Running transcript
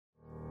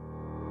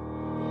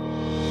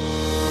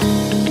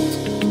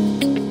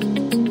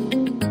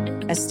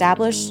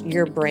establish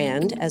your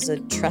brand as a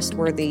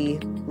trustworthy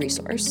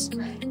resource,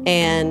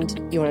 and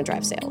you want to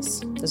drive sales.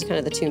 Those are kind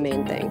of the two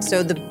main things.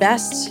 So the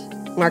best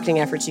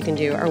marketing efforts you can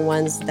do are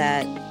ones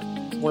that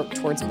work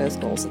towards both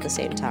goals at the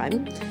same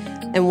time.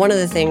 And one of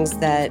the things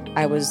that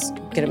I was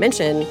going to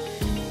mention,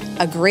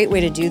 a great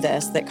way to do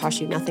this that costs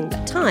you nothing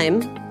but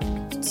time,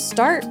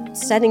 start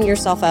setting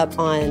yourself up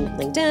on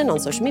LinkedIn,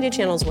 on social media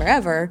channels,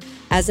 wherever,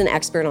 as an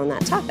expert on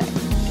that topic.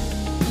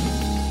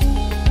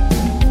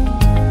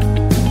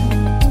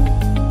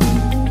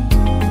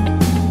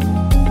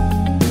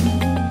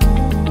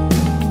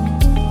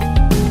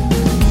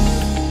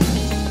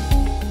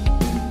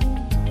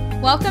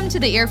 Welcome to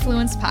the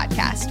Earfluence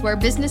podcast, where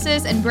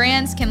businesses and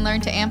brands can learn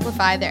to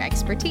amplify their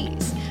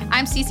expertise.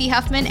 I'm Cece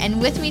Huffman,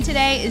 and with me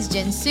today is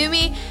Jenn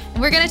Summe,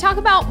 and we're going to talk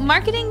about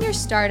marketing your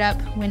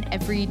startup when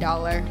every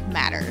dollar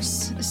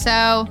matters.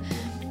 So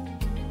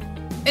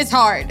it's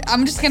hard.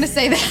 I'm just going to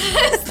say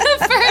that's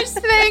the first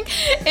thing.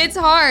 It's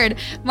hard.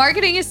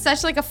 Marketing is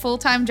such like a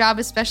full-time job,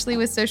 especially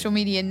with social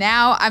media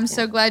now. I'm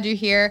so glad you're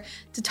here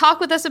to talk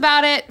with us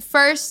about it.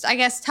 First, I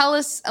guess, tell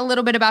us a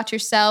little bit about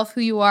yourself, who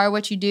you are,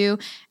 what you do,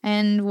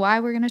 and why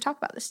we're going to talk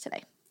about this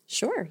today.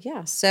 Sure,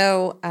 yeah.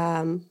 So,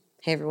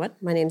 hey everyone,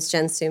 my name is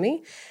Jenn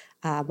Summe.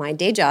 My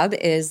day job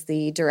is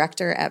the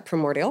director at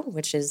Primordial,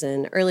 which is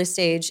an early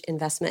stage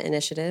investment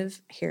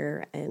initiative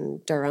here in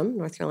Durham,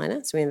 North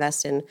Carolina. So we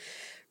invest in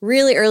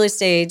really early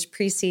stage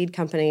pre-seed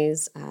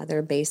companies that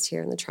are based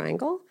here in the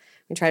Triangle.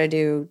 We try to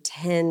do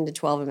 10 to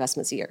 12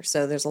 investments a year.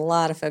 So there's a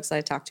lot of folks that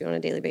I talk to on a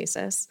daily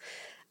basis.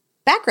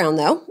 Background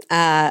though,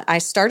 I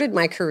started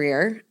my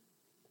career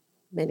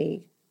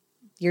many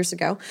years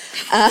ago.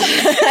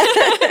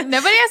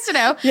 Nobody has to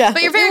know,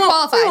 but you're very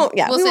qualified.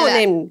 We won't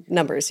name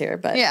numbers here,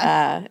 but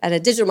at a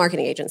digital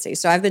marketing agency.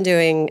 So I've been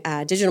doing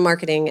digital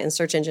marketing and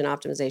search engine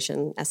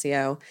optimization,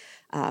 SEO,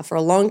 for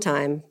a long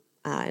time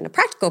in a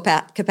practical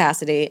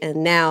capacity.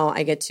 And now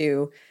I get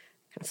to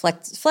kind of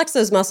flex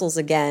those muscles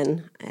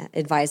again,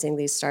 advising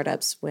these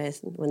startups when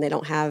they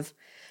don't have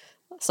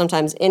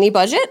sometimes any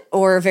budget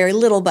or very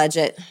little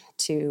budget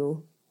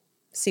to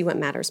see what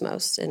matters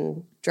most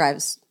and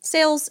drives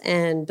sales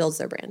and builds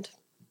their brand.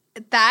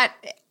 That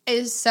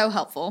is so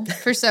helpful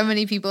for so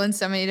many people in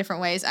so many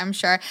different ways, I'm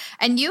sure.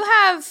 And you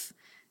have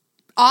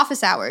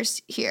office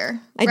hours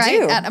here, I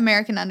do. At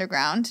American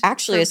Underground.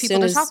 Actually, for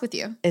people to talk with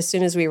you. As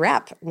soon as we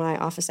wrap, my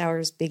office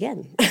hours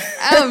begin.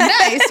 Oh,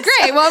 nice.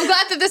 Great. Well, I'm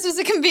glad that this was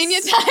a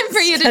convenient time for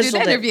you to do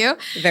the interview.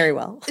 Very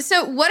well.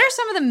 So what are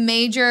some of the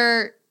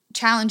major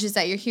challenges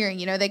that you're hearing?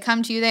 You know, they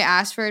come to you, they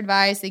ask for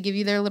advice, they give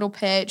you their little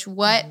pitch.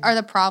 What are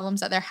the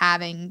problems that they're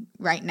having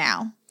right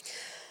now?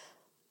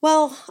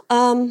 Well,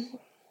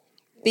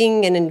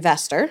 being an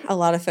investor, a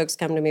lot of folks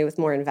come to me with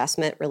more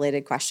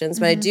investment-related questions,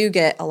 but I do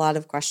get a lot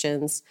of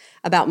questions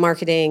about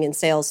marketing and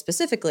sales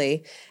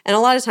specifically, and a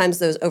lot of times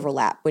those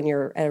overlap when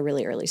you're at a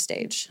really early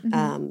stage.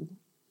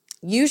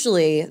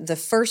 Usually, the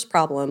first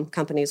problem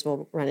companies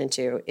will run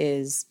into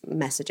is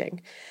messaging,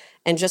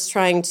 and just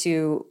trying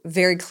to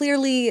very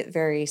clearly,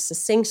 very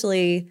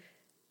succinctly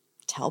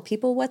tell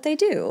people what they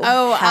do.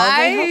 Oh, how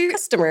they help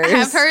customers.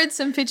 I've heard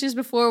some pitches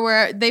before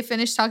where they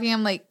finish talking.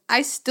 I'm like,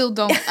 I still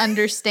don't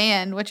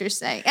understand what you're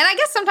saying. And I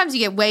guess sometimes you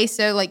get way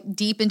so like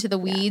deep into the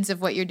weeds of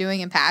what you're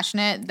doing and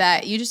passionate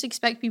that you just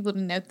expect people to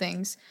know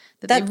things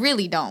that they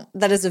really don't.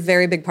 That is a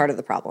very big part of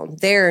the problem.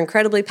 They're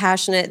incredibly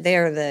passionate. They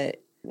are the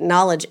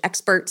knowledge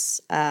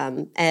experts,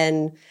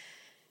 and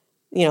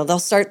they'll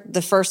start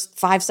the first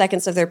 5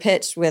 seconds of their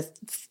pitch with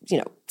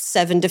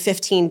 7 to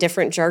 15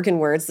 different jargon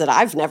words that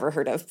I've never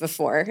heard of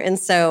before. And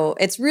so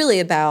it's really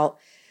about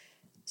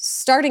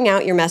starting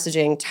out your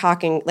messaging,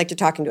 talking like you're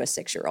talking to a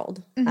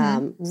 6-year-old,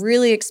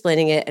 really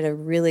explaining it at a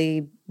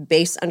really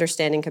base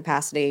understanding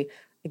capacity,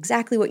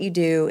 exactly what you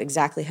do,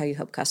 exactly how you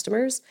help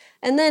customers.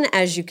 And then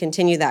as you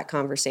continue that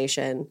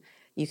conversation,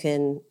 you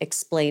can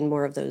explain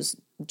more of those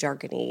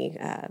jargony,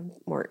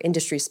 more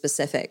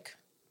industry-specific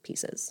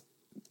pieces.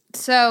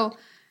 So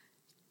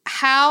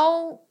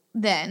how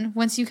then,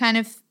 once you kind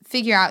of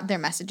figure out their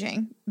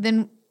messaging,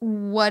 then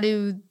what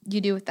do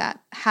you do with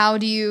that? How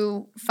do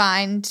you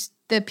find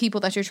the people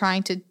that you're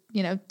trying to,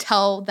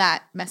 tell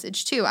that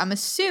message to? I'm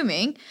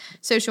assuming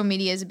social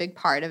media is a big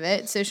part of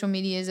it. Social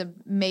media is a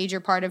major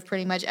part of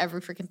pretty much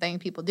every freaking thing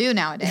people do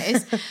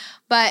nowadays.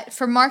 But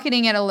for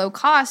marketing at a low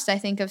cost, I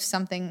think of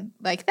something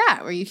like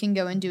that where you can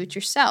go and do it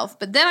yourself.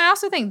 But then I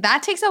also think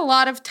that takes a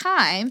lot of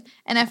time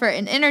and effort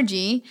and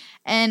energy.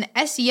 And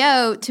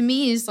SEO to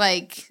me is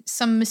like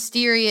some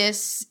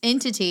mysterious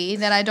entity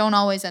that I don't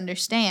always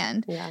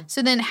understand. Yeah.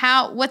 So then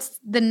what's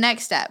the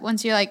next step?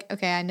 Once you're like,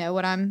 okay, I know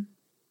what I'm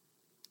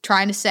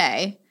trying to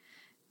say,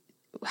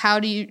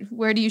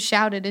 where do you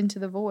shout it into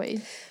the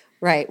void?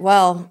 Right.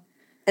 Well,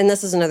 and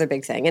this is another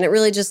big thing. And it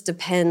really just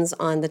depends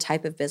on the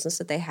type of business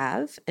that they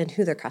have and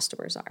who their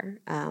customers are.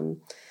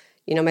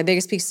 My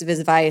biggest piece of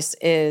advice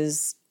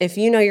is if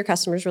you know your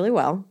customers really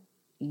well,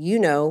 you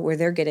know where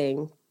they're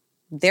getting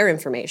their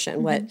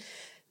information, what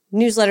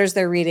newsletters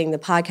they're reading, the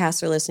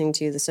podcasts they're listening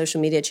to, the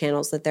social media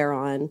channels that they're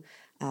on.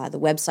 the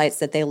websites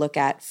that they look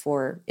at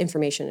for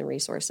information and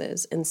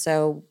resources. And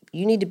so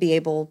you need to be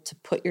able to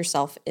put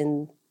yourself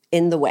in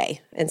the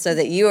way, and so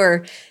that you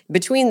are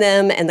between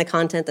them and the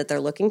content that they're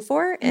looking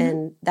for,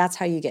 and that's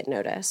how you get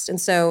noticed. And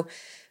so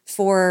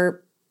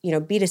for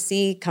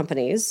B2C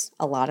companies,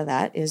 a lot of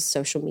that is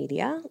social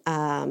media.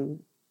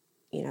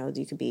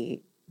 You could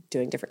be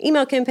doing different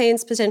email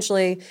campaigns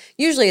potentially.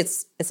 Usually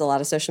it's a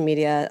lot of social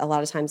media. A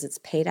lot of times it's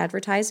paid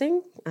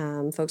advertising.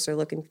 Folks are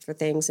looking for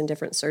things in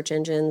different search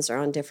engines or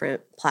on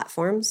different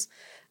platforms.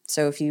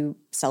 So if you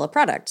sell a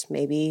product,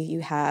 maybe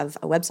you have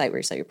a website where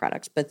you sell your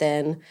product, but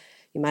then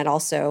you might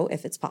also,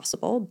 if it's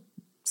possible,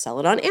 sell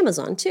it on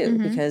Amazon too,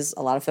 because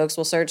a lot of folks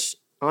will search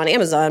on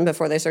Amazon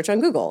before they search on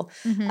Google,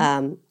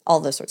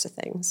 all those sorts of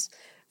things.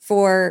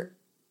 For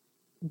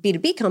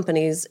B2B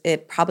companies,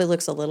 it probably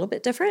looks a little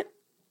bit different,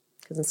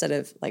 because instead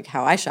of like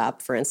how I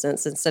shop, for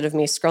instance, instead of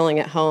me scrolling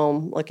at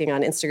home, looking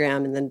on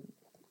Instagram and then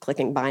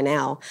clicking buy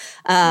now,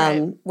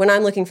 when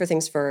I'm looking for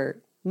things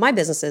for my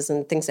businesses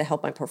and things to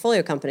help my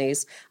portfolio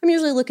companies, I'm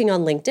usually looking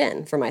on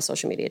LinkedIn for my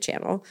social media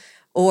channel,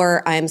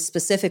 or I'm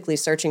specifically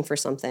searching for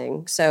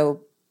something.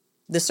 So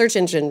the search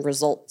engine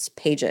results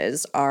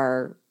pages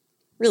are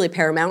really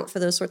paramount for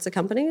those sorts of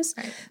companies.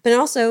 Right. But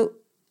also,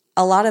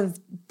 a lot of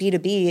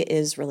B2B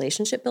is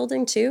relationship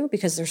building too,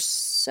 because there's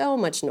so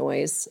much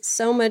noise,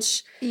 so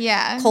much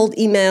cold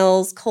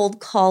emails, cold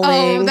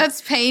calling. Oh,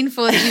 that's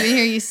painful to even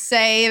hear you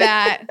say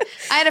that.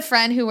 I had a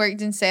friend who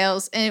worked in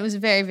sales, and it was a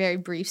very, very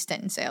brief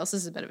stint in sales.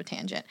 This is a bit of a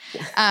tangent.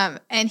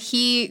 And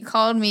he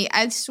called me,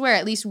 I swear,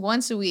 at least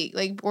once a week,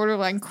 like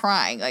borderline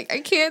crying. Like,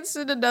 I can't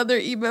send another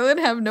email and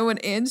have no one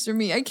answer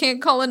me. I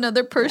can't call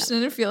another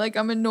person and feel like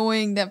I'm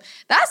annoying them.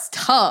 That's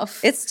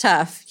tough. It's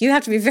tough. You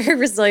have to be very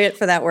resilient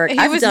for that work.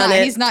 I've done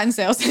it. He's not in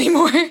sales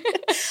anymore.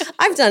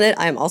 I've done it.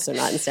 I'm also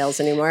not in sales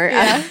anymore.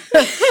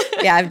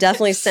 Yeah, I've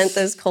definitely sent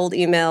those cold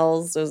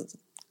emails, those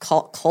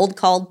cold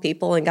called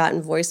people and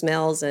gotten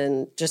voicemails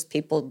and just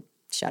people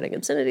shouting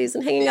obscenities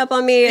and hanging up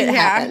on me. It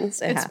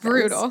happens. It's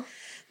brutal.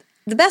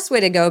 The best way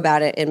to go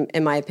about it,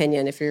 in my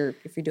opinion, if you're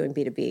doing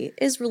B2B,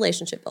 is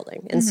relationship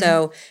building. And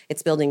so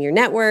it's building your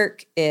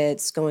network.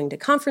 It's going to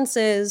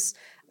conferences,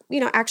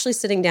 actually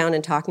sitting down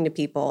and talking to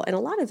people. And a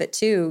lot of it,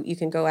 too, you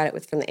can go at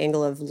it from the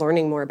angle of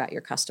learning more about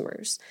your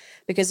customers.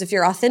 Because if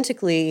you're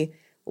authentically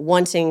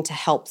wanting to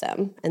help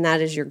them, and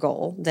that is your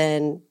goal,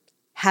 then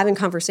having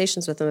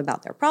conversations with them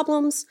about their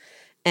problems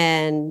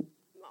and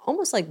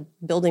almost like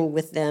building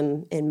with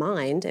them in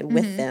mind and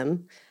with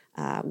them,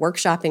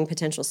 workshopping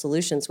potential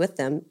solutions with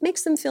them,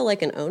 makes them feel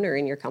like an owner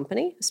in your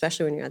company,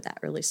 especially when you're at that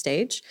early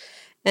stage.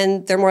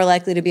 And they're more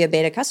likely to be a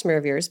beta customer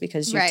of yours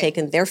because you've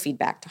taken their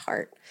feedback to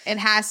heart. It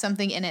has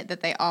something in it that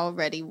they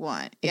already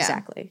want.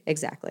 Yeah.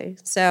 Exactly.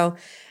 So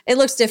it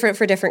looks different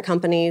for different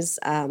companies.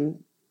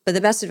 But the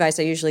best advice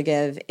I usually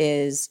give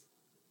is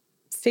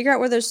figure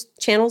out where those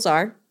channels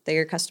are that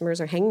your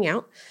customers are hanging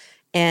out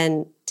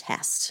and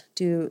test.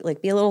 Be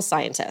a little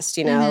scientist,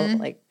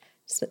 like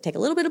just take a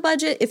little bit of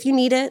budget if you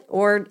need it,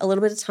 or a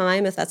little bit of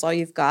time if that's all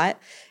you've got,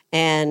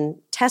 and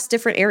test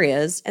different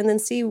areas and then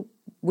see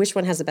which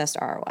one has the best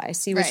ROI.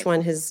 See which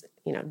one has,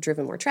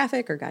 driven more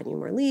traffic or gotten you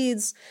more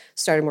leads,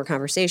 started more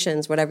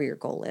conversations, whatever your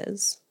goal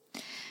is.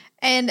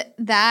 And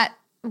that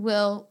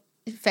will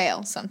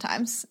fail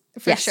sometimes,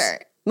 for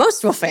sure.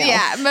 Most will fail.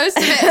 Yeah, most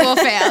of it will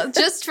fail.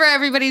 Just for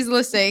everybody's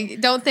listening,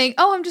 don't think,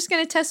 I'm just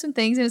going to test some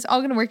things and it's all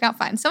going to work out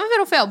fine. Some of it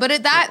will fail, but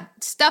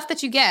stuff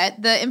that you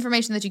get, the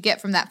information that you get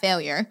from that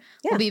failure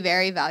will be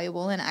very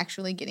valuable in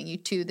actually getting you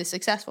to the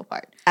successful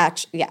part.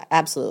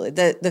 Absolutely.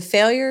 The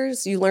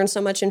failures, you learn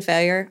so much in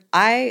failure.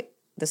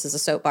 This is a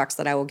soapbox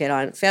that I will get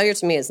on. Failure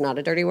to me is not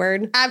a dirty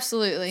word.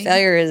 Absolutely.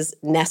 Failure is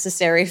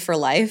necessary for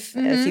life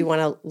if you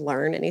want to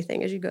learn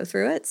anything as you go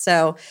through it.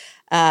 So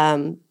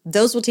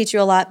those will teach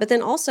you a lot. But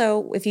then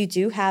also, if you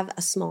do have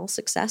a small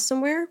success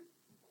somewhere,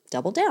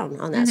 double down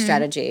on that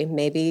strategy.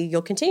 Maybe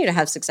you'll continue to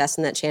have success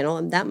in that channel,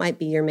 and that might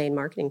be your main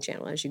marketing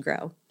channel as you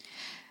grow.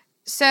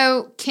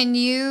 So can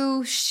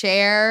you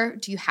share,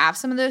 do you have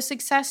some of those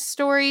success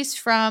stories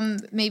from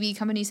maybe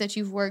companies that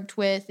you've worked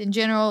with in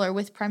general or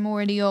with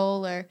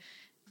Primordial, or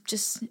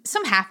just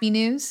some happy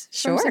news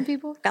from some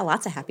people? Got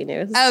lots of happy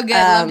news. Oh, good.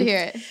 Love to hear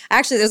it.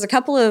 Actually, there's a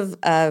couple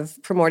of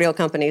Primordial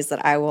companies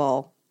that I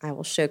will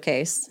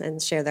showcase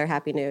and share their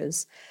happy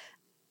news.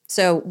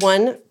 So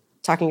one,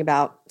 talking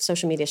about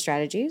social media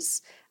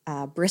strategies,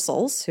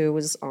 Bristles, who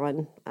was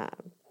on a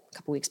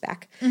couple weeks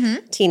back,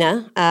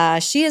 Tina,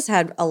 she has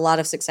had a lot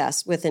of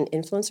success with an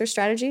influencer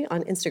strategy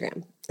on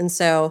Instagram. And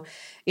so,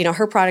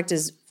 her product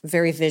is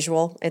very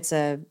visual. It's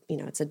a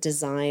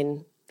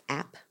design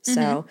app.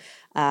 So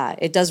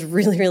it does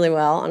really, really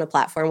well on a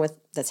platform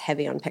that's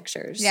heavy on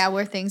pictures. Yeah,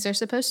 where things are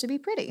supposed to be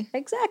pretty.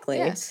 Exactly.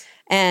 Yes.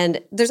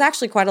 And there's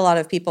actually quite a lot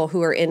of people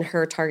who are in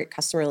her target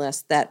customer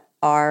list that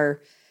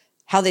are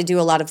how they do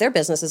a lot of their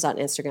businesses on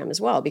Instagram as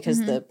well,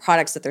 because the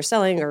products that they're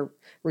selling are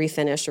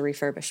refinished or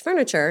refurbished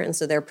furniture. And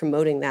so they're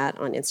promoting that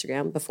on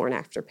Instagram, before and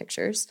after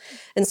pictures.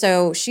 And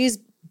so she's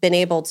been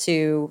able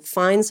to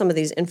find some of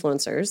these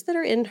influencers that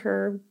are in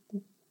her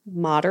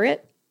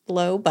moderate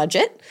low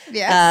budget.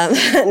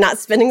 Yes. Not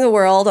spending the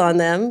world on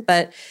them,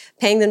 but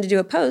paying them to do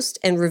a post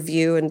and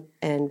review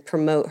and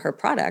promote her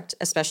product,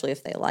 especially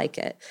if they like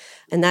it.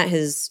 And that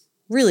has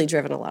really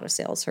driven a lot of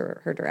sales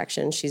her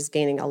direction. She's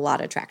gaining a lot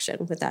of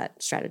traction with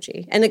that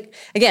strategy. And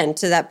again,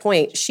 to that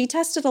point, she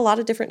tested a lot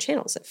of different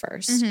channels at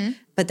first,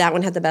 but that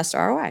one had the best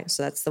ROI.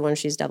 So that's the one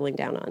she's doubling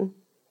down on.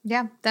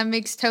 Yeah, that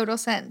makes total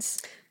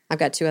sense. I've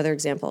got 2 other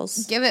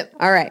examples. Give it.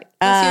 All right.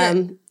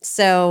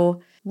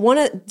 So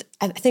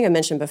I think I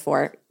mentioned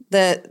before,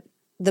 the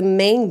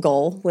main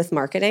goal with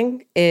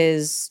marketing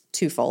is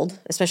twofold,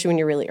 especially when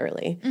you're really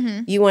early.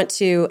 You want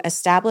to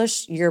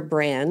establish your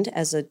brand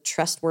as a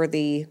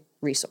trustworthy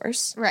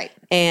resource. Right.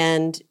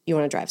 And you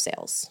want to drive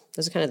sales.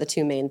 Those are kind of the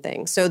 2 main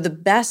things. So the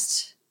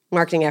best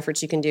marketing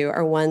efforts you can do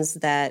are ones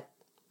that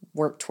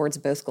work towards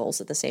both goals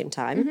at the same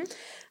time.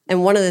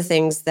 And one of the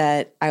things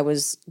that I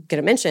was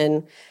going to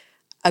mention,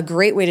 a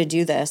great way to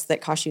do this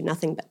that costs you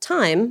nothing but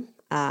time,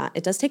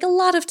 it does take a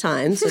lot of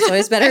time, so it's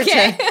always better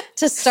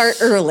to start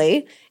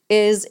early,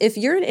 is if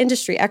you're an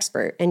industry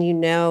expert and you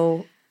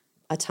know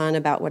a ton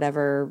about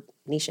whatever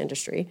niche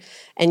industry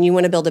and you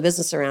want to build a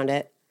business around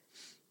it,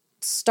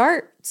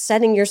 start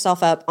setting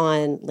yourself up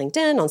on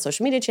LinkedIn, on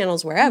social media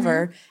channels,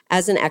 wherever,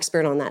 as an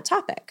expert on that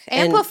topic.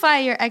 Amplify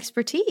your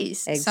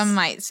expertise, some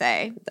might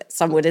say.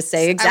 Some would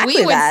say exactly that.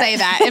 We would say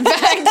that, in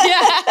fact,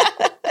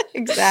 yeah.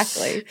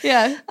 Exactly.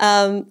 Yeah.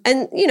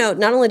 And,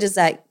 not only does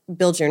that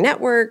build your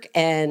network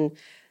and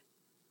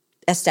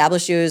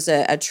establish you as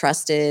a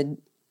trusted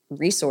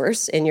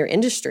resource in your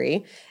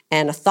industry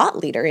and a thought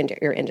leader in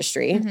your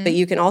industry, but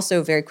you can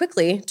also very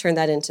quickly turn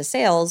that into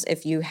sales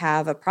if you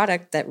have a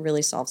product that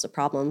really solves a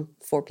problem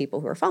for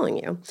people who are following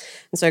you.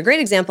 And so a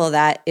great example of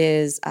that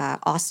is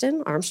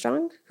Austin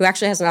Armstrong, who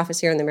actually has an office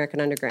here in the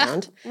American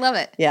Underground. Love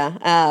it. Yeah,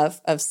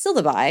 of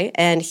Syllabi.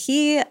 And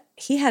he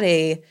had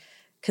a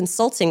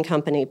consulting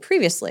company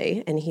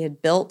previously, and he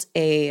had built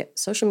a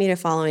social media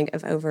following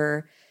of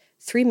over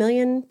 3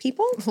 million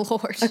people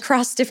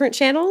across different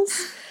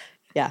channels.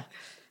 Yeah.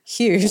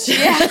 Huge.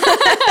 Yeah.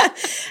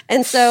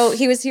 And so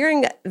he was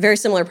hearing very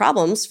similar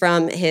problems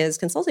from his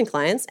consulting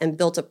clients and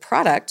built a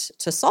product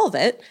to solve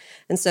it.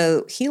 And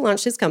so he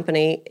launched his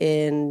company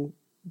in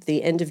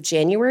the end of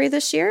January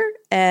this year,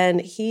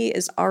 and he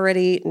is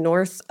already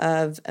north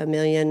of $1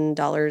 million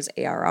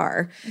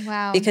ARR.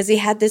 Wow. Because he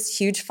had this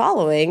huge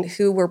following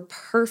who were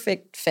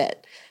perfect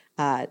fit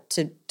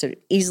to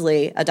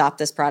easily adopt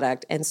this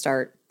product and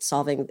start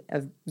solving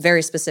a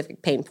very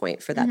specific pain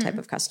point for that type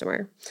of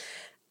customer.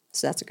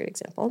 So that's a great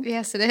example.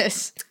 Yes, it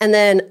is. And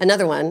then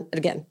another one,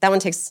 again, that one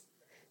takes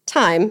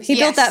time. He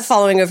built that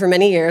following over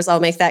many years. I'll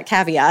make that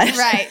caveat.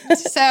 Right.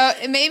 So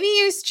maybe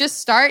you just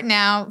start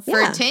now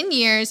for 10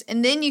 years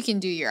and then you can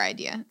do your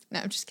idea.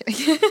 No, I'm just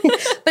kidding.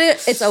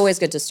 But it's always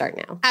good to start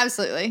now.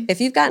 Absolutely. If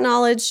you've got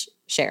knowledge,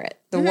 share it.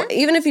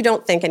 Even if you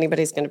don't think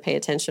anybody's going to pay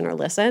attention or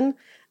listen.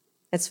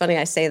 It's funny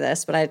I say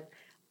this, but I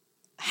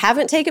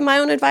haven't taken my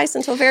own advice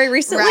until very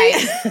recently.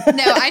 Right.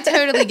 No, I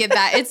totally get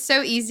that. It's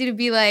so easy to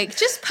be like,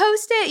 just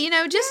post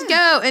it, just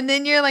go. And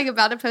then you're like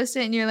about to post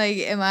it and you're like,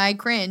 am I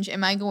cringe?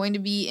 Am I going to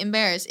be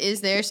embarrassed? Is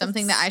there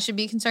something that I should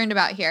be concerned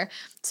about here?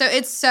 So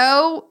it's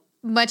so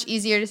much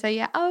easier to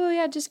say,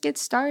 just get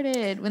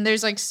started when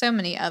there's like so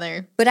many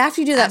other. But after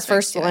you do that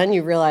first one,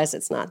 you realize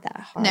it's not that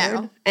hard.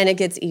 No. And it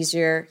gets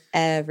easier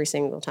every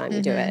single time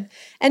you do it.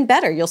 And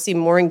better. You'll see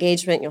more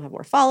engagement. You'll have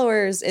more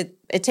followers. It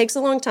takes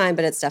a long time,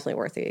 but it's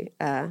definitely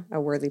a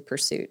worthy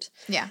pursuit.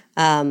 Yeah.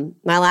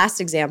 My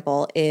last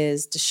example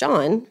is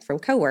Deshaun from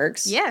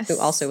Coworks, who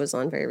also was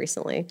on very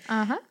recently.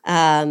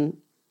 When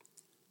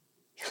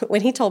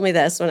he told me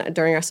this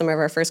during some of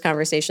our first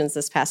conversations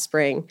this past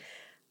spring,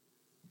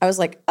 I was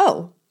like,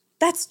 oh,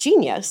 that's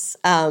genius.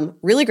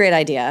 Really great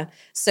idea.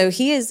 So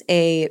he is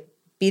a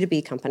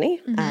B2B company.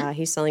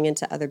 He's selling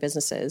into other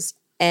businesses.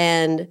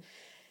 And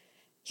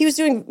he was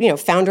doing,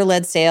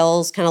 founder-led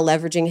sales, kind of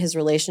leveraging his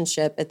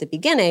relationship at the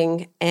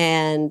beginning.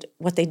 And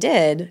what they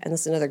did, and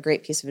this is another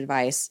great piece of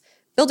advice,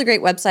 build a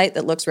great website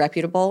that looks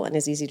reputable and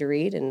is easy to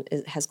read and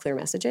it has clear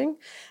messaging.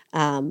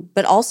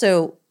 But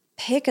also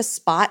pick a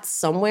spot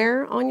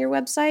somewhere on your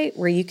website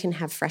where you can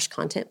have fresh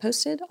content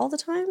posted all the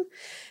time.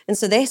 And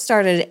so they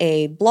started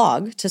a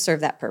blog to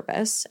serve that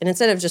purpose. And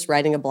instead of just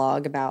writing a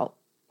blog about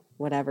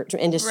whatever,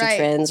 industry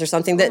trends or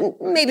something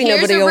that maybe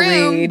nobody will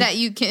read. That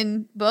you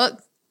can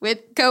book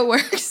with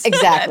Coworks.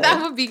 Exactly.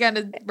 That would be kind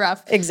of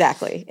rough.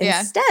 Exactly.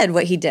 Yeah. Instead,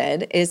 what he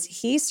did is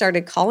he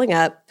started calling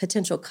up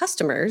potential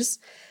customers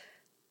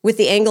with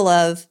the angle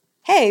of,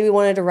 hey, we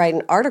wanted to write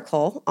an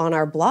article on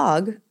our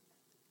blog,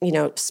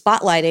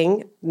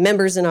 spotlighting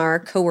members in our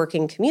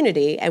co-working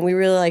community. And we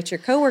really liked your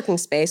co-working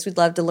space. We'd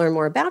love to learn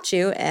more about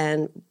you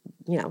and,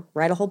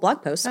 write a whole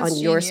blog post on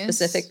your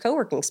specific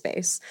co-working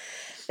space.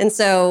 And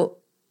so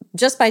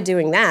just by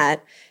doing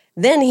that,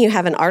 Then you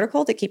have an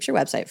article that keeps your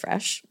website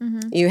fresh.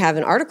 You have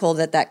an article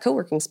that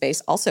co-working space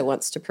also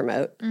wants to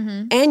promote.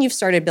 And you've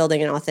started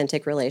building an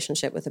authentic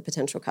relationship with a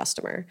potential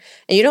customer.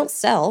 And you don't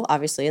sell,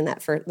 obviously, in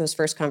those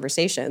first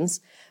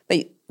conversations,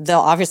 but they'll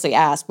obviously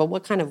ask, well,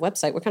 what kind of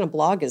website, what kind of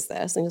blog is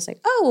this? And you'll say,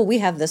 oh, well, we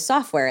have this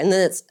software. And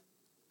then it's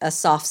a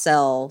soft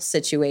sell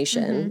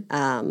situation.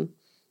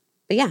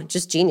 But yeah,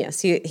 just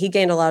genius. He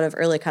gained a lot of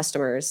early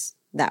customers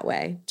that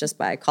way, just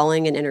by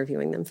calling and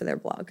interviewing them for their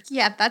blog.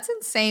 Yeah, that's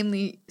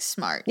insanely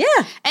smart.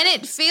 Yeah. And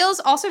it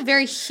feels also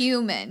very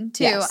human,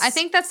 too. Yes. I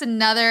think that's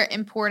another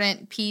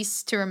important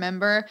piece to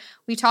remember.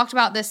 We talked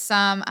about this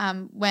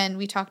some when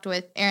we talked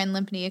with Erin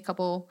Limpney a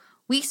couple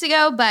weeks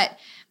ago, but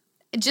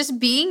just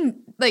being,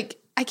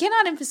 like, I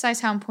cannot emphasize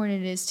how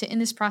important it is to, in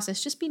this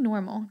process, just be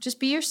normal. Just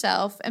be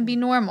yourself and be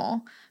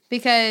normal.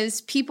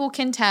 Because people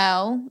can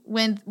tell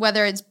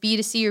whether it's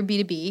B2C or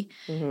B2B,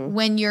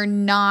 when you're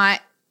not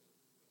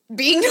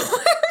being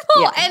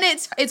normal, and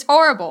it's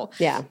horrible.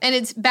 Yeah, and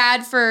it's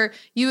bad for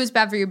you. It's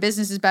bad for your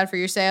business. It's bad for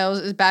your sales.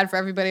 It's bad for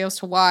everybody else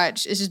to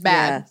watch. It's just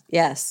bad.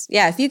 Yeah. Yes.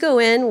 Yeah. If you go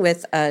in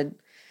with a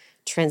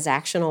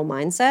transactional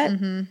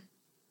mindset,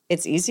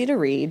 it's easy to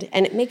read,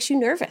 and it makes you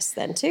nervous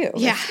then too.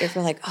 Yeah. If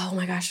you're like, oh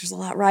my gosh, there's a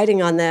lot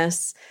riding on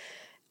this.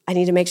 I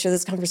need to make sure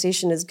this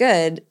conversation is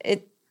good.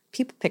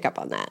 People pick up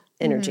on that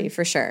energy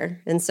for sure,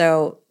 and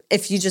so.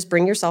 If you just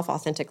bring yourself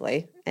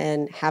authentically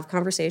and have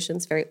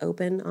conversations, very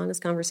open,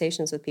 honest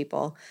conversations with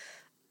people,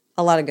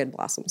 a lot of good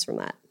blossoms from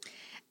that.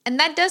 And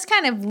that does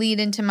kind of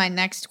lead into my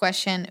next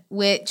question,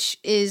 which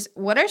is,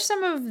 what are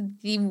some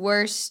of the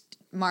worst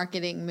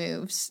marketing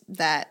moves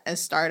that a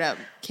startup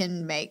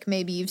can make?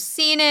 Maybe you've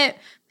seen it,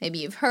 maybe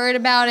you've heard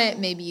about it,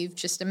 maybe you've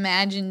just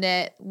imagined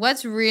it.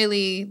 What's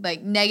really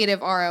like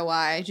negative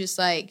ROI, just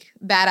like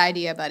bad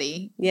idea,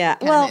 buddy? Yeah,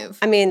 well, move?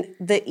 I mean,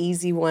 the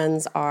easy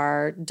ones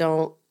are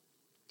do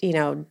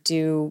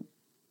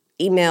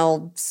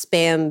email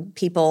spam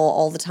people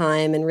all the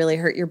time and really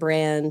hurt your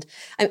brand.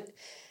 I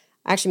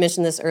actually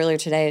mentioned this earlier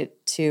today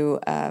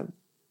to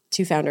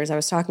two founders I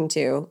was talking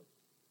to,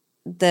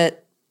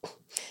 that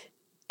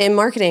in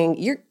marketing,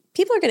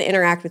 people are going to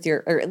interact with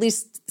or at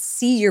least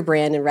see your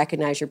brand and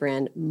recognize your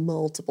brand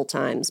multiple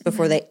times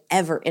before they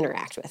ever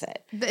interact with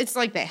it. It's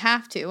like they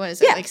have to. What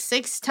is it, like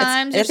 6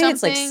 times or something? I think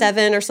it's like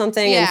 7 or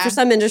something. Yeah. And for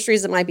some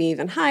industries, it might be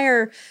even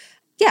higher.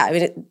 Yeah, I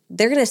mean,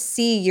 they're going to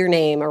see your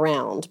name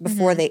around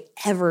before they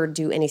ever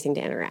do anything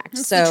to interact.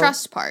 It's the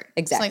trust part.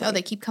 Exactly. It's like, oh,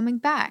 they keep coming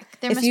back.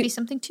 There must be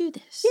something to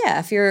this. Yeah,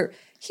 if you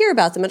hear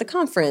about them at a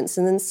conference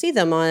and then see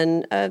them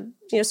on a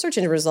search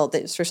engine result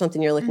that's for something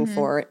you're looking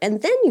for,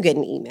 and then you get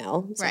an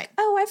email. It's like,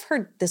 oh, I've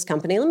heard this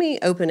company. Let me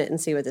open it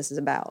and see what this is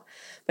about.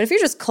 But if you're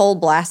just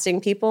cold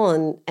blasting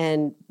people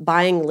and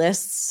buying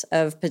lists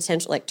of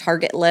potential, like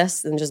target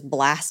lists, and just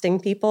blasting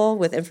people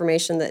with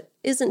information that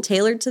isn't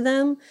tailored to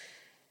them,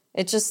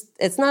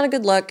 it's not a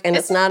good look, and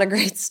it's not a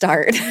great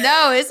start.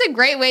 No, it's a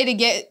great way to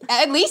get,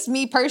 at least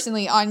me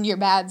personally, on your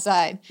bad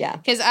side. Yeah.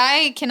 Because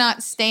I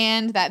cannot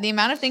stand that. The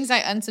amount of things I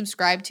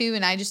unsubscribe to,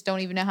 and I just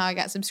don't even know how I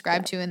got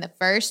subscribed to in the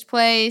first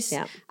place.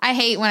 Yeah. I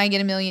hate when I get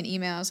a million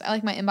emails. I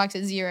like my inbox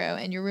at 0,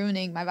 and you're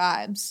ruining my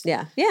vibes.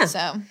 Yeah. Yeah.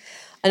 So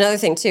another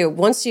thing too,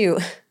 once you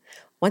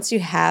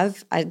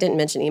have, I didn't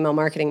mention email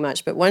marketing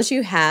much, but once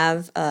you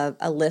have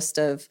a list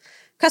of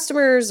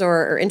customers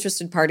or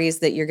interested parties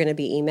that you're going to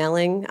be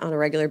emailing on a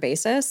regular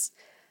basis,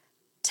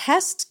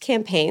 test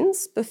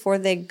campaigns before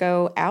they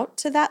go out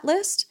to that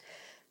list.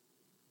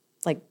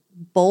 Like,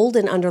 bold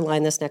and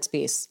underline this next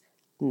piece.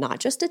 Not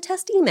just a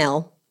test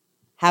email.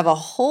 Have a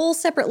whole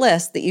separate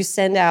list that you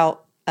send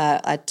out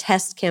a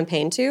test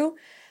campaign to.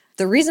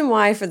 The reason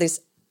why for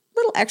this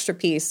little extra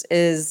piece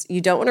is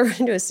you don't want to run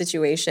into a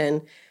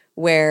situation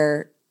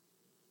where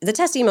the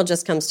test email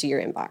just comes to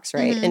your inbox,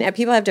 right? And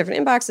people have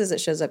different inboxes. It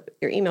shows up,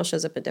 your email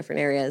shows up in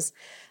different areas.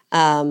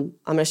 I'm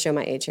going to show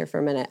my age here for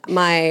a minute.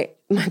 My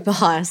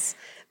boss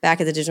back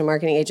at the digital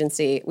marketing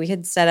agency, we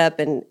had set up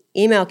an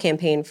email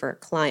campaign for a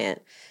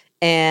client,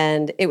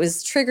 and it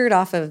was triggered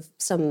off of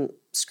some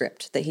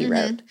script that he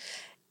wrote.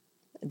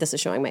 This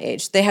is showing my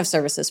age. They have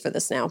services for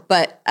this now.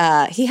 But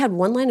he had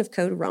one line of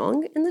code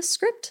wrong in this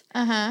script.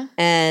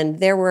 And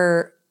there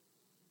were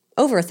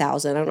over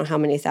 1,000, I don't know how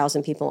many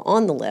thousand people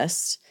on the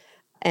list.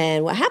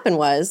 And what happened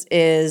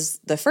is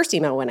the first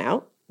email went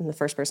out, and the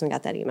first person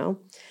got that email.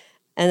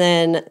 And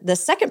then the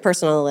second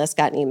person on the list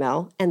got an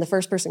email, and the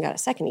first person got a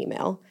second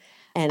email.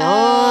 And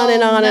on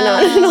and on and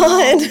on and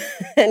on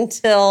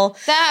until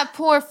that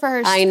poor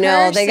first I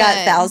know person. They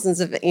got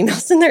thousands of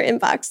emails in their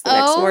inbox the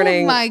next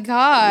morning. Oh my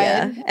God.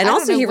 Yeah. And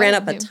also he ran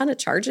up a ton of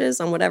charges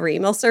on whatever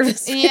email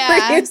service we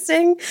were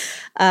using.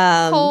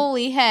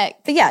 Holy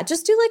heck. But yeah,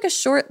 just do like a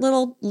short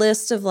little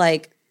list of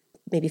like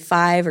maybe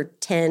 5 or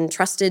 10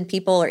 trusted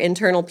people or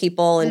internal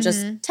people and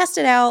just test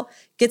it out,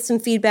 get some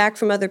feedback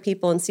from other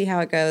people and see how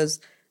it goes.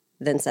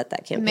 Then set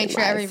that campaign Make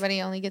sure live.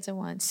 Everybody only gets it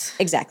once.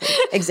 Exactly.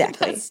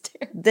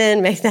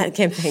 Then make that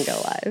campaign go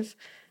live.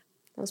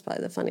 That was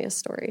probably the funniest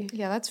story.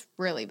 Yeah, that's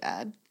really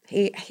bad.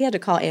 He had to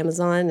call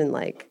Amazon and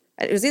like,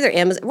 it was either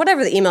Amazon,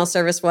 whatever the email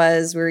service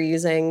was we were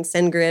using,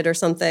 SendGrid or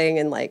something,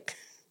 and like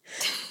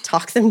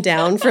talk them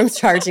down from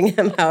charging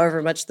him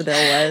however much the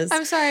bill was.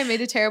 I'm sorry I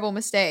made a terrible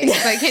mistake,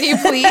 but can you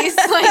please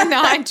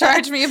not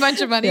charge me a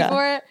bunch of money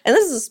for it? And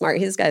this is smart.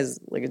 This guy's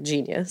like a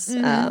genius.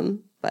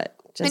 But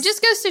it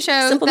just goes to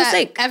show that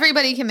mistake.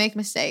 Everybody can make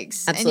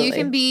mistakes. Absolutely. And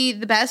you can be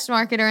the best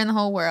marketer in the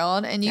whole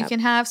world, and you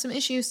can have some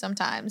issues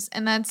sometimes.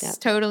 And that's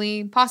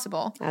totally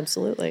possible.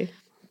 Absolutely.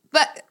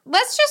 But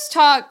let's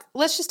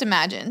just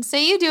imagine.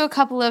 Say you do a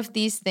couple of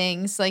these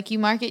things, like you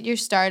market your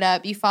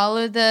startup, you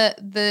follow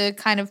the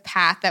kind of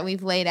path that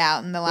we've laid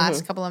out in the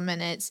last couple of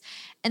minutes,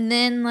 and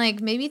then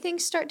like maybe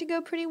things start to go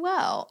pretty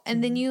well.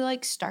 And then you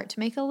like start to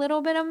make a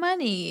little bit of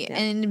money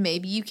and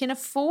maybe you can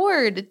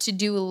afford to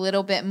do a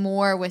little bit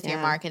more with your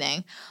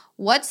marketing.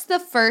 What's the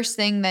first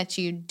thing that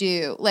you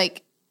do?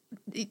 Like,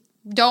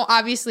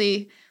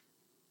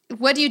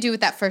 what do you do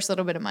with that first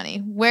little bit of money?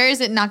 Where is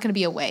it not going to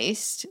be a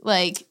waste?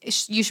 Like,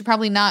 you should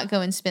probably not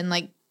go and spend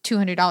like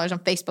 $200 on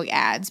Facebook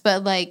ads.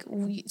 But like,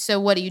 so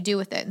what do you do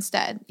with it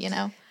instead, you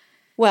know?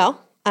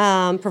 Well,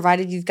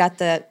 provided you've got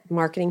the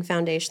marketing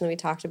foundation that we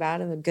talked about,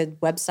 of a good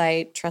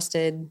website,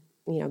 trusted,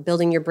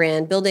 building your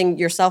brand, building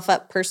yourself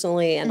up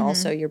personally and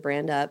also your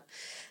brand up.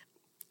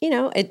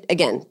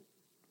 Again,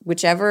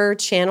 whichever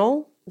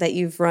channel that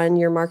you've run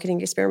your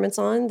marketing experiments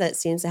on that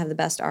seems to have the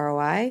best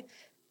ROI,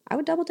 I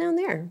would double down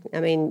there.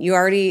 I mean, you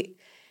already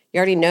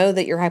know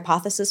that your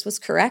hypothesis was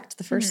correct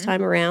the first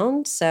time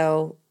around,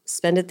 so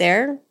spend it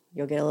there.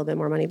 You'll get a little bit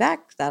more money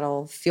back.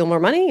 That'll fuel more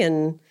money,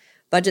 and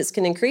budgets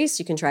can increase.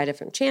 You can try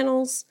different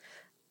channels,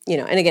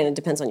 and again, it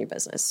depends on your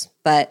business.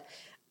 But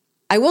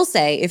I will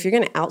say, if you're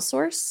going to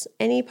outsource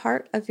any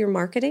part of your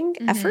marketing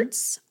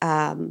efforts,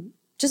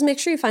 just make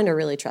sure you find a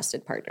really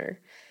trusted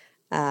partner,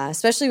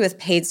 especially with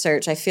paid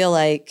search. I feel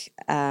like,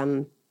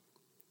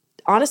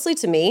 honestly,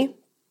 to me,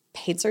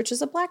 paid search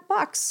is a black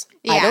box.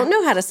 Yeah. I don't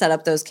know how to set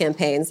up those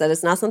campaigns. That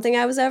is not something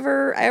I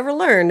ever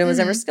learned and was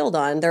ever skilled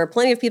on. There are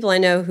plenty of people I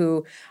know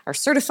who are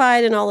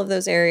certified in all of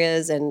those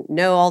areas and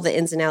know all the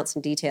ins and outs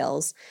and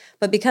details.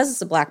 But because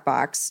it's a black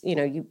box,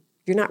 you're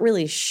not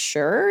really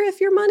sure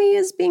if your money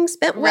is being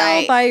spent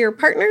well by your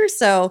partner.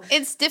 So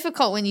it's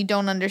difficult when you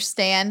don't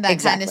understand that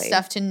kind of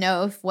stuff to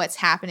know if what's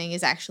happening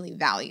is actually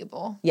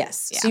valuable.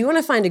 Yes. Yeah. So you want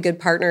to find a good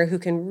partner who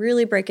can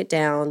really break it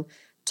down,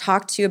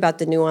 talk to you about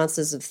the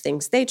nuances of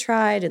things they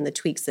tried and the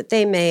tweaks that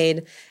they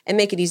made, and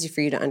make it easy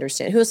for you to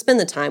understand, who will spend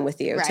the time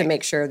with you to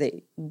make sure that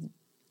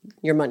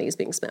your money is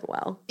being spent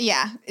well.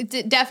 Yeah,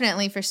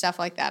 definitely for stuff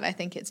like that, I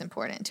think it's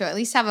important to at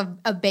least have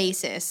a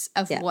basis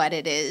of what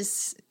it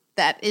is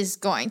that is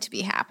going to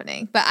be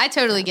happening. But I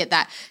totally get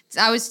that.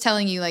 I was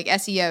telling you, like,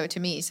 SEO to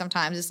me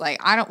sometimes is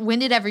like, when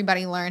did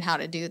everybody learn how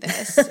to do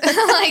this? Like,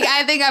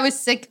 I think I was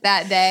sick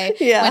that day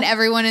when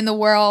everyone in the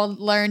world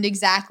learned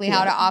exactly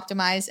how to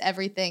optimize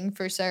everything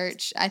for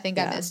search. I think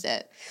I missed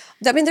it.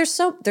 I mean, there's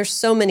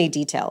so many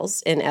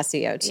details in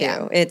SEO too.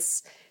 Yeah.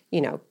 It's,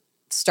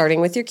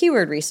 starting with your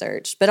keyword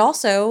research, but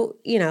also,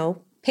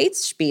 page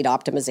speed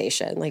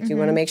optimization. Like you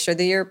want to make sure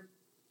that your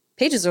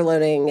pages are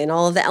loading and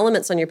all of the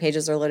elements on your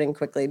pages are loading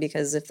quickly,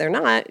 because if they're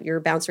not, your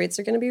bounce rates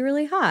are going to be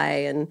really high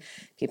and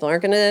people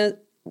aren't going to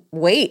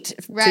wait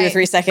 2 or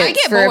 3 seconds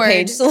for a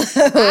page to load.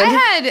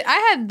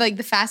 I had like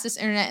the fastest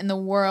internet in the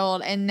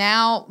world, and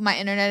now my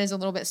internet is a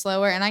little bit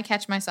slower, and I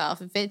catch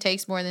myself if it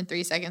takes more than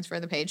 3 seconds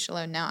for the page to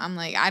load. Now I'm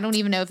like, I don't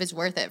even know if it's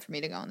worth it for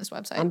me to go on this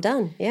website. I'm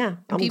done. Yeah.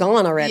 I'm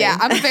gone already. Yeah.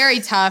 I'm a very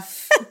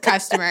tough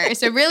customer.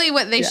 So really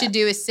what they should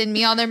do is send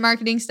me all their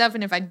marketing stuff.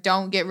 And if I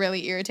don't get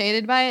really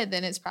irritated by it,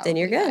 then it's probably Then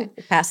you're good. Fine.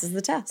 It passes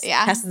the test.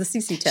 Yeah. Passes the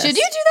CC test. Should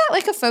you do that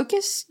like a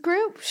focus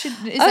group?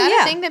 Is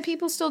that a thing that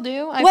people still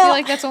do? I feel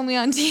like that's only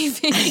on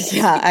TV.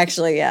 Yeah,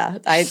 actually, yeah.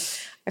 I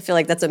feel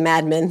like that's a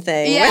Mad Men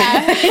thing.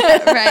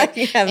 Yeah,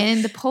 right.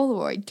 And the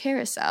Polaroid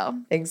carousel.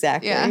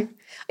 Exactly. Yeah.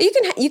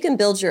 You can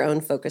build your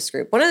own focus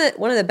group. One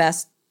of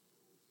the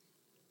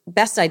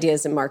best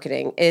ideas in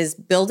marketing is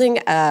building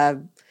a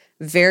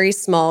very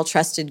small,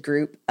 trusted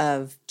group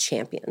of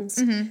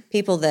champions,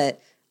 people that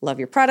love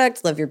your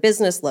product, love your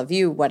business, love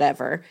you,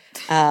 whatever.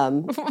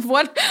 One of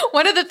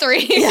the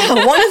three.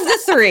 Yeah, one of the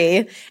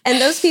three.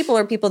 And those people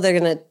are people that are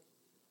going to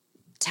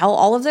tell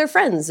all of their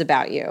friends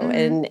about you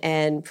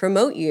and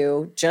promote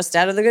you just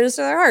out of the goodness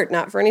of their heart,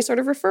 not for any sort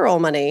of referral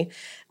money.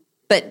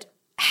 But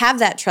have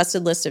that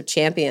trusted list of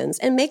champions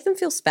and make them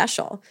feel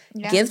special.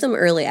 Yeah. Give them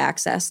early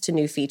access to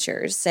new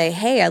features. Say,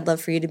 hey, I'd love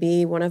for you to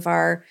be one of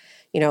our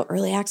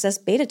early access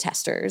beta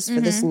testers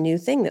for this new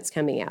thing that's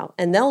coming out.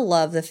 And they'll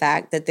love the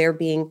fact that they're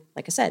being,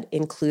 like I said,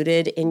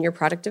 included in your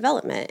product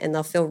development, and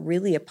they'll feel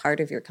really a part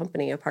of your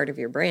company, a part of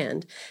your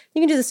brand.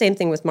 You can do the same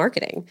thing with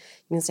marketing.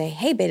 You can say,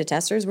 hey, beta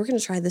testers, we're going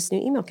to try this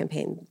new email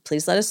campaign.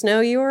 Please let us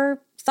know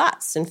your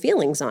thoughts and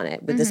feelings on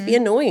it. Would this be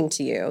annoying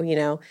to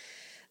you?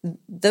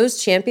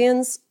 Those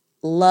champions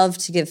love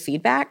to give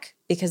feedback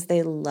because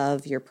they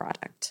love your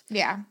product.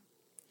 Yeah.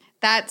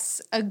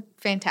 That's a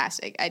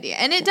fantastic idea.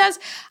 And it does,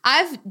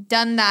 I've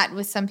done that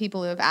with some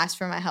people who have asked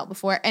for my help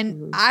before,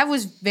 and I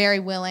was very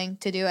willing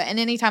to do it. And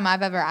anytime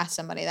I've ever asked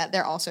somebody that,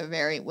 they're also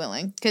very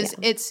willing, because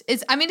it's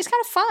kind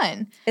of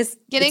fun. It's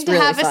getting to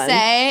really have fun. A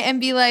say and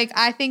be like,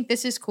 I think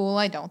this is cool.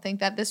 I don't think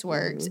that this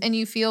works. And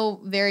you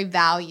feel very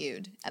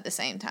valued at the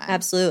same time.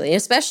 Absolutely.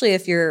 Especially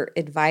if your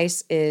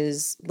advice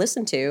is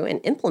listened to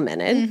and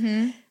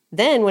implemented.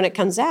 Then when it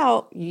comes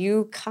out,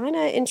 you kind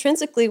of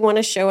intrinsically want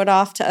to show it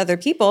off to other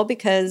people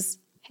because,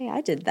 hey,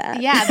 I did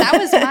that. Yeah, that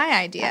was my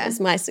idea. That was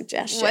my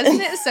suggestion.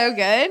 Wasn't it so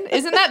good?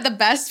 Isn't that the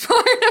best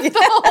part of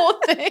the whole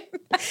thing?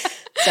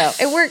 So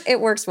it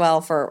works well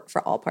for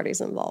all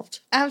parties involved.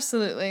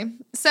 Absolutely.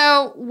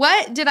 So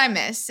what did I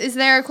miss? Is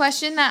there a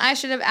question that I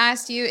should have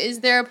asked you?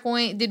 Is there a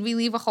point? Did we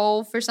leave a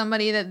hole for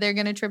somebody that they're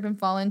going to trip and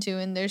fall into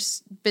and their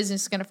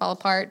business is going to fall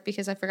apart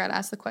because I forgot to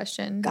ask the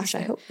question? Gosh,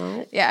 I hope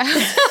not. Yeah.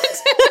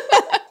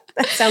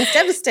 That sounds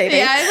devastating.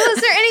 Yeah. Well,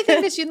 is there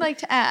anything that you'd like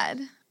to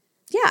add?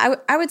 Yeah,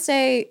 I would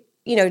say,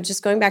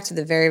 just going back to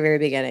the very, very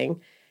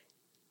beginning,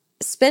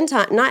 spend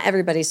time. Not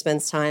everybody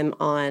spends time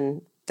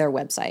on their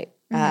website.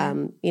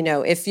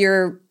 If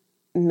your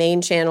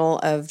main channel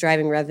of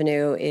driving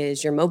revenue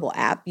is your mobile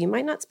app, you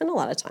might not spend a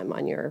lot of time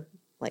on your,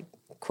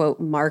 quote,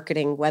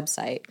 marketing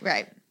website.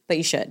 Right. But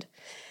you should.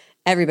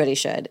 Everybody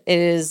should. It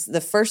is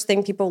the first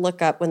thing people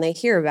look up when they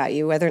hear about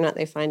you, whether or not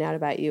they find out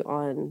about you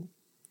on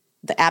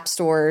the app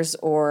stores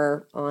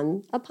or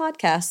on a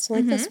podcast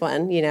like this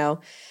one.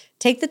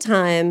 Take the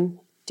time,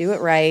 do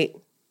it right,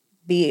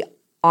 be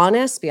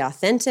honest, be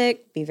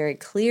authentic, be very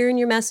clear in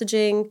your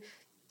messaging,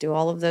 do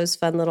all of those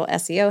fun little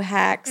SEO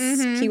hacks,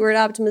 keyword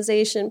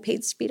optimization,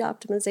 page speed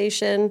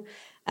optimization,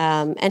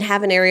 and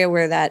have an area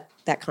where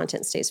that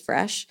content stays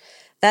fresh.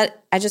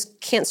 That I just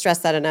can't stress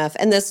that enough.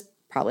 And this,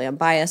 probably I'm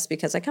biased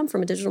because I come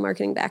from a digital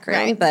marketing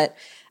background, but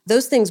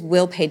those things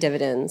will pay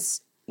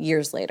dividends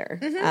years later.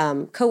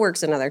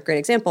 Cowork's another great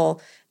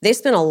example. They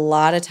spent a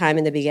lot of time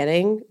in the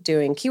beginning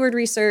doing keyword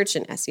research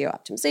and SEO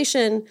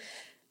optimization.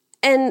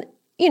 And,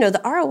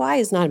 the ROI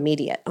is not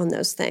immediate on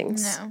those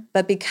things. No.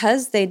 But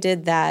because they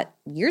did that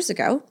years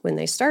ago when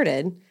they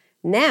started,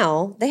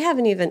 now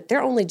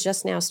they're only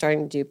just now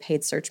starting to do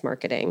paid search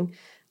marketing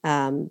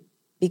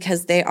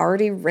because they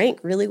already rank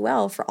really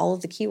well for all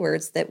of the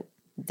keywords that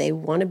they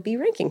want to be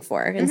ranking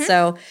for. And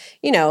so,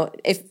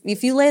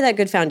 if you lay that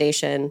good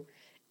foundation,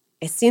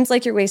 it seems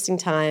like you're wasting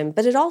time,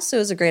 but it also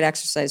is a great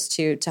exercise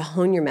too to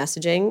hone your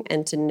messaging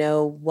and to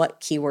know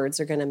what keywords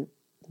are going to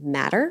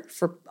matter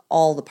for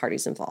all the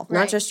parties involved,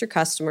 not just your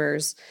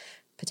customers,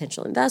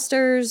 potential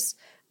investors,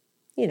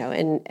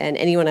 and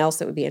anyone else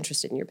that would be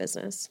interested in your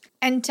business.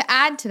 And to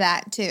add to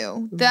that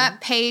too,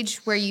 that page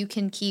where you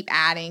can keep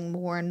adding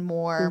more and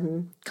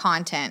more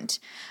content,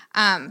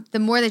 the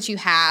more that you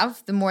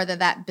have, the more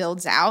that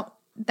builds out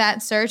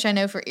that search. I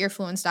know for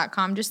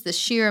earfluence.com, just the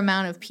sheer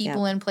amount of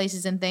people and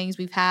places and things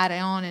we've had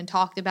on and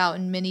talked about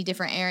in many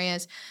different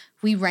areas,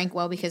 we rank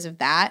well because of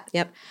that.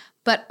 Yep.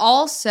 But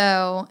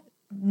also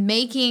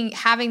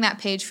having that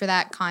page for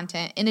that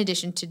content, in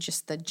addition to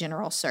just the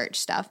general search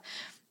stuff,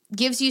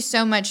 gives you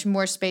so much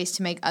more space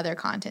to make other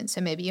content.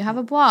 So maybe you have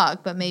a blog,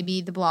 but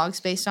maybe the blog's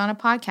based on a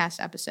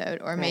podcast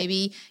episode, or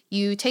maybe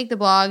you take the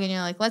blog and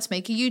you're like, let's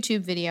make a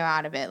YouTube video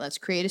out of it. Let's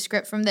create a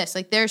script from this.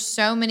 There's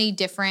so many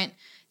different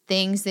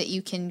things that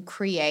you can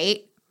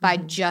create by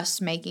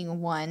just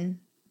making one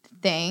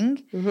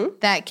thing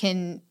that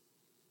can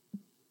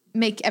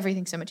make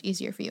everything so much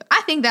easier for you.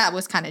 I think that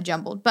was kind of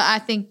jumbled, but I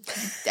think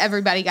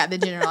everybody got the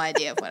general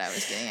idea of what I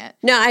was getting at.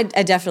 No, I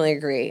definitely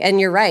agree. And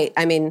you're right.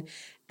 I mean,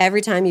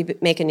 every time you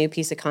make a new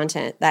piece of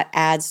content, that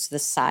adds to the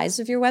size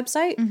of your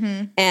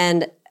website.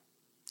 And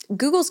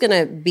Google's going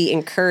to be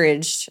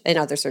encouraged in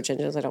other search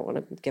engines. I don't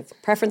want to give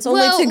preference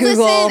only to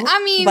Google. Listen,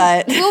 I mean,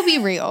 we'll be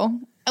real.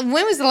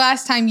 When was the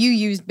last time you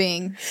used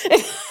Bing?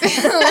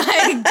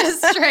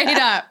 Just straight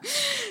up.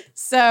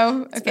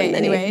 So, okay,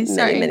 anyway,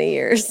 sorry. Many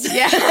years.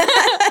 Yeah.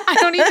 I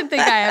don't even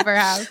think I ever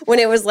have. When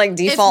it was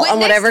default on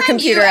whatever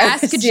computer I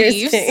was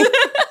using.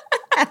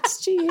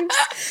 Ask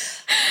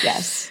Jeeves.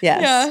 Yes.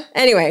 Yeah.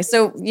 Anyway,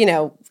 so,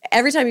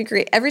 every time you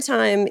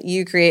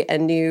create a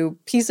new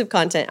piece of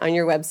content on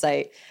your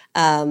website,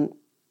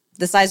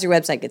 the size of your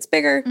website gets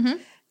bigger.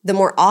 The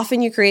more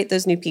often you create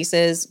those new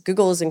pieces,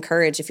 Google is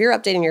encouraged. If you're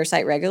updating your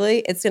site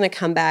regularly, it's going to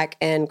come back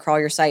and crawl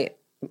your site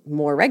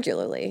more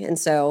regularly. And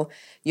so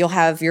you'll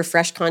have your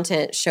fresh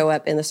content show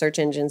up in the search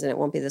engines, and it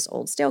won't be this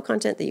old stale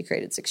content that you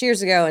created 6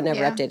 years ago and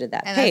never updated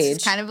that page.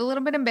 That's kind of a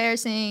little bit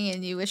embarrassing,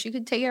 and you wish you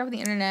could take it off the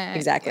internet.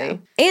 Exactly.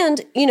 Yeah.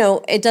 And,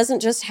 it doesn't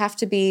just have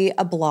to be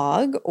a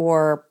blog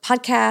or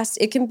podcast.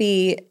 It can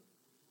be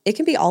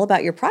all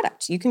about your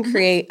product. You can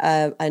create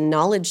a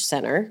knowledge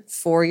center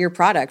for your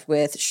product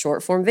with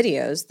short form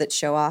videos that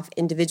show off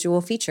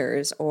individual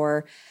features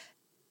or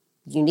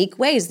unique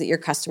ways that your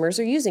customers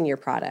are using your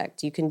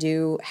product. You can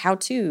do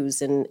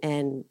how-tos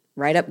and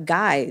write up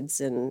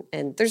guides, and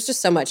there's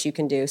just so much you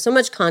can do, so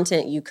much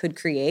content you could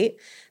create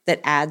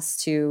that adds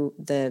to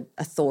the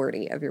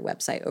authority of your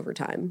website over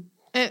time.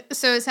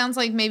 So it sounds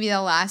like maybe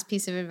the last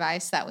piece of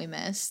advice that we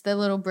missed, the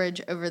little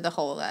bridge over the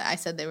hole that I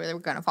said they were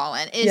going to fall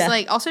in, is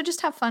like also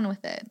just have fun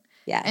with it.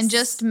 Yes. And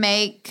just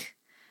make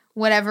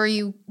whatever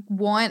you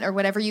want or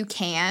whatever you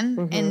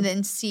can and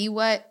then see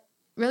what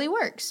really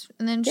works.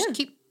 And then just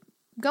keep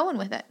going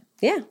with it.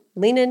 Yeah.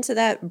 Lean into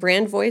that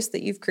brand voice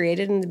that you've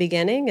created in the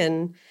beginning.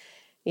 And,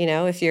 you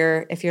know, if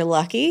you're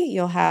lucky,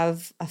 you'll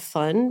have a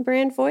fun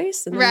brand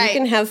voice and then you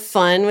can have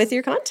fun with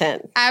your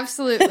content.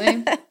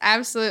 Absolutely.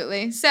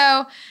 Absolutely.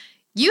 So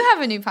you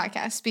have a new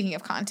podcast, speaking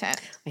of content.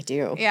 I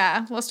do.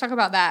 Yeah. Let's talk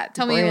about that.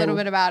 Tell me a little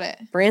bit about it.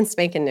 Brand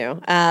spanking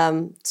new.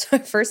 So our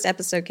first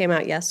episode came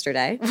out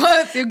yesterday.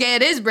 Well, okay,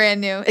 it is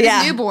brand new. It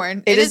is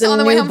newborn. It is on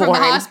the way home from the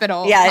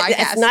hospital. Yeah,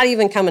 it's not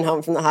even coming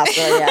home from the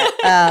hospital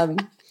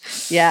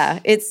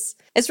yet.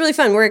 It's really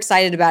fun. We're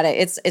excited about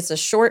it. It's a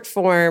short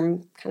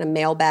form, kind of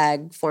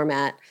mailbag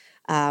format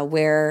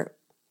where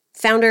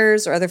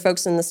founders or other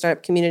folks in the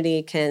startup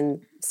community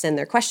can send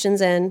their questions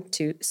in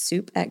to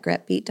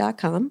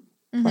soup@gretbeat.com.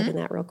 Plug in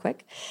that real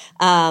quick.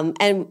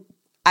 And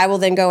I will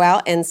then go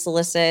out and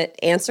solicit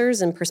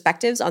answers and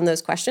perspectives on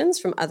those questions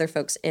from other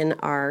folks in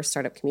our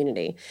startup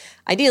community.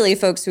 Ideally,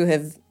 folks who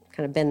have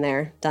kind of been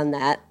there, done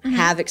that,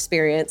 have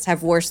experience,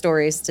 have war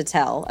stories to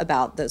tell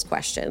about those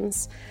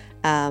questions.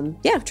 Trying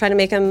to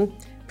make them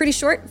pretty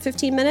short,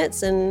 15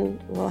 minutes, and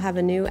we'll have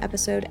a new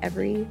episode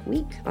every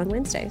week on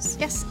Wednesdays.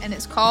 Yes, and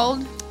it's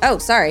called... Oh,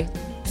 sorry.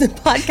 The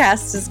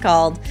podcast is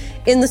called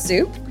In the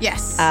Soup.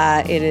 Yes.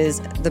 It is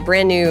the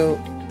brand new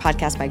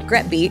podcast by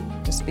Gret Beat.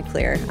 Just to be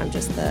clear, I'm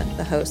just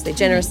the host. They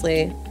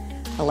generously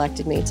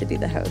elected me to be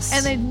the host.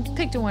 And they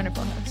picked a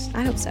wonderful host.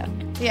 I hope so.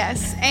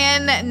 Yes.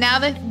 And now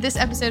that this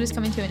episode is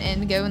coming to an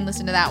end, go and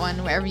listen to that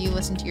one wherever you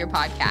listen to your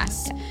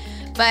podcasts.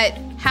 But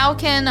how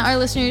can our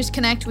listeners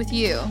connect with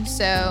you?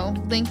 So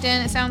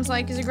LinkedIn, it sounds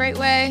like, is a great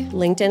way.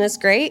 LinkedIn is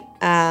great.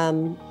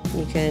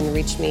 You can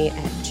reach me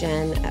at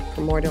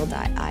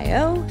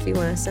Jenn@primordial.io if you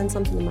want to send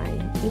something to my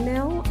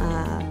email.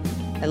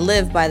 I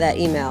live by that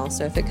email,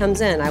 so if it comes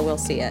in, I will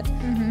see it.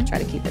 Try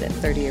to keep it at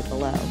 30 or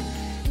below.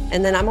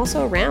 And then I'm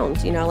also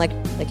around, you know, like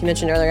you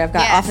mentioned earlier, I've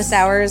got office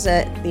hours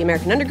at the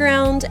American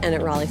Underground and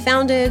at Raleigh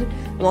Founded.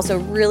 I'm also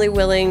really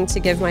willing to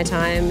give my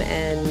time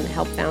and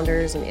help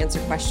founders and answer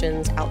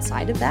questions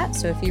outside of that.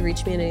 So if you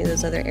reach me in any of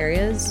those other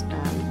areas,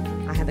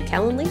 I have a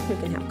Calendly. We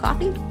can have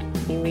coffee.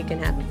 We can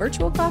have a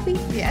virtual coffee.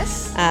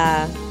 Yes.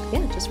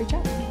 Just reach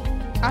out.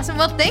 Awesome.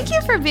 Well, thank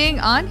you for being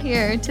on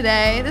here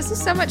today. This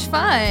was so much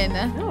fun.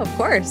 Oh, of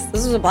course.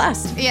 This was a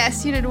blast.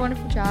 Yes, you did a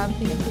wonderful job.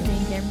 Thank you for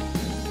being here.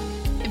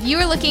 If you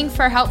are looking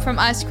for help from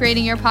us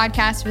creating your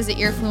podcast, visit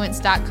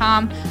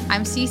earfluence.com.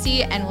 I'm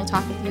Cece, and we'll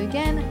talk with you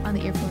again on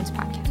the Earfluence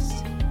Podcast.